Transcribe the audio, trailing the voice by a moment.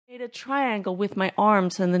Made a triangle with my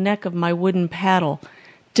arms and the neck of my wooden paddle,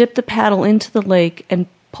 dipped the paddle into the lake, and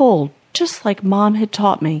pulled, just like Mom had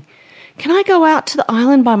taught me. "Can I go out to the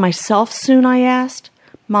island by myself soon?" I asked.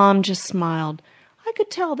 Mom just smiled. I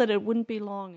could tell that it wouldn't be long.